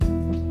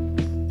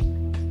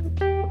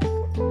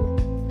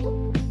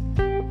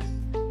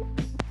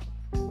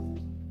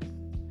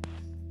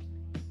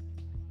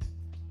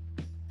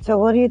So,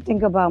 what do you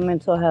think about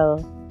mental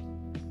health?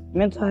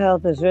 Mental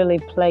health is really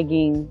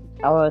plaguing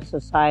our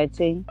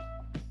society,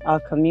 our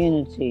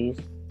communities,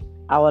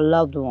 our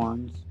loved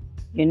ones.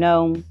 You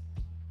know,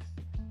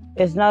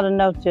 it's not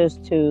enough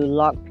just to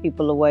lock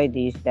people away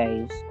these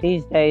days.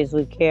 These days,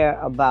 we care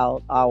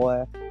about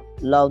our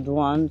loved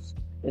ones.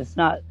 It's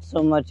not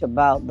so much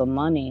about the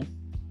money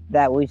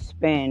that we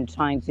spend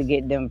trying to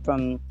get them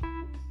from,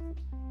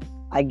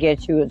 I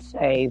guess you would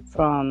say,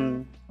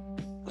 from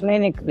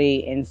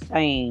clinically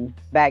insane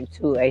back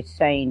to a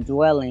sane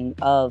dwelling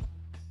of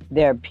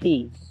their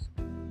peace.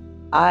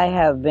 I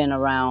have been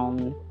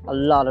around a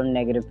lot of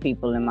negative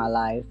people in my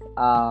life,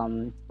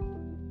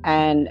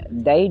 and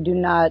they do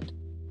not,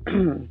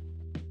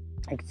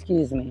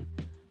 excuse me,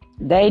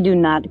 they do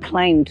not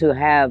claim to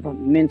have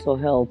mental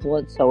health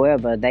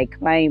whatsoever. They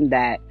claim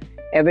that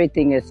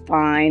everything is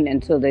fine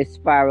until they're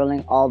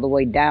spiraling all the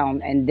way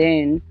down, and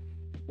then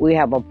we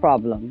have a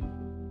problem.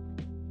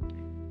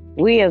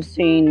 We have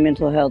seen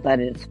mental health at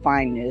its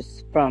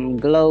finest from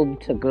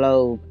globe to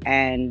globe,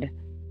 and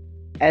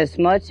as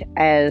much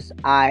as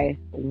I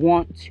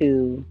want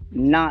to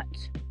not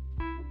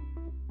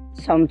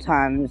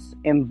sometimes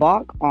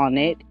embark on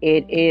it,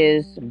 it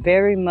is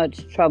very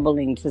much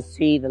troubling to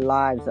see the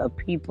lives of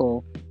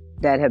people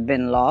that have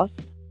been lost.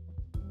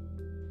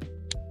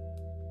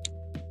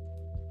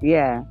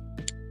 Yeah.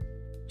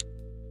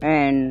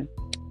 And,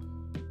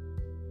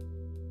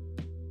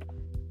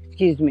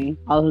 excuse me,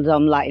 although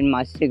I'm lighting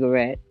my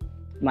cigarette,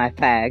 my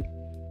fag.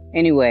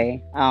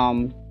 Anyway,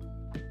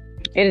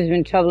 it has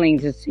been troubling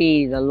to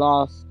see the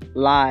lost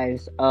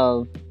lives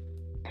of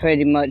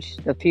pretty much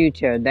the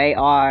future. They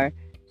are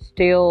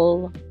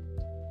still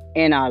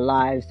in our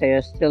lives. They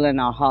are still in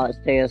our hearts.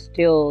 They are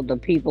still the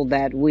people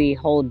that we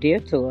hold dear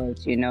to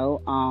us, you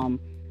know.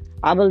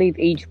 I believe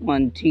each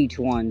one teach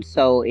one.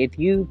 So if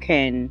you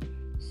can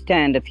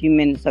stand a few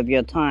minutes of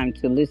your time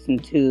to listen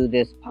to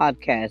this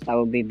podcast, I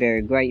would be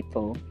very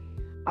grateful.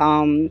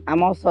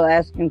 I'm also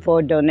asking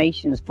for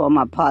donations for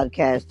my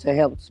podcast to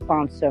help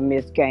sponsor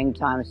Miss Game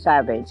Time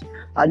Savage,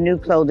 a new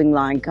clothing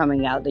line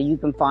coming out that you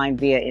can find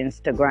via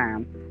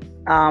Instagram.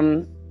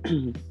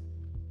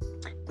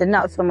 They're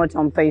not so much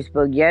on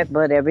Facebook yet,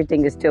 but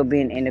everything is still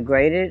being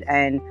integrated,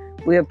 and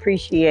we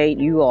appreciate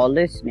you all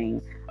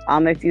listening.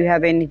 If you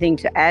have anything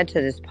to add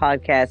to this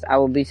podcast, I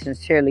will be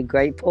sincerely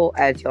grateful,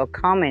 as your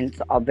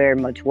comments are very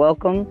much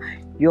welcome.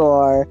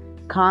 Your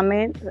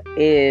comment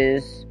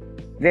is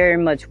very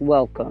much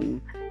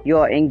welcome.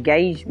 Your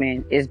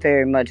engagement is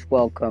very much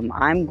welcome.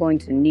 I'm going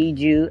to need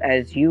you,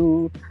 as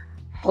you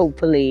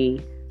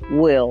hopefully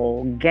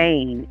will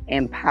gain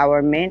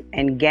empowerment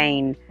and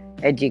gain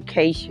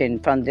education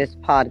from this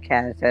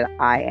podcast that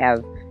I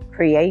have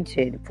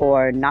created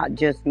for not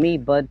just me,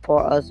 but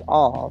for us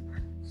all.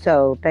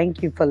 So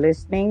thank you for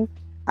listening,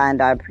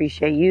 and I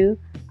appreciate you,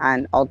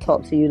 and I'll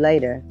talk to you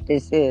later.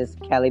 This is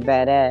Cali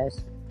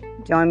Badass.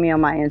 Join me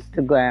on my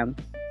Instagram.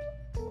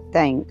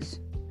 Thanks.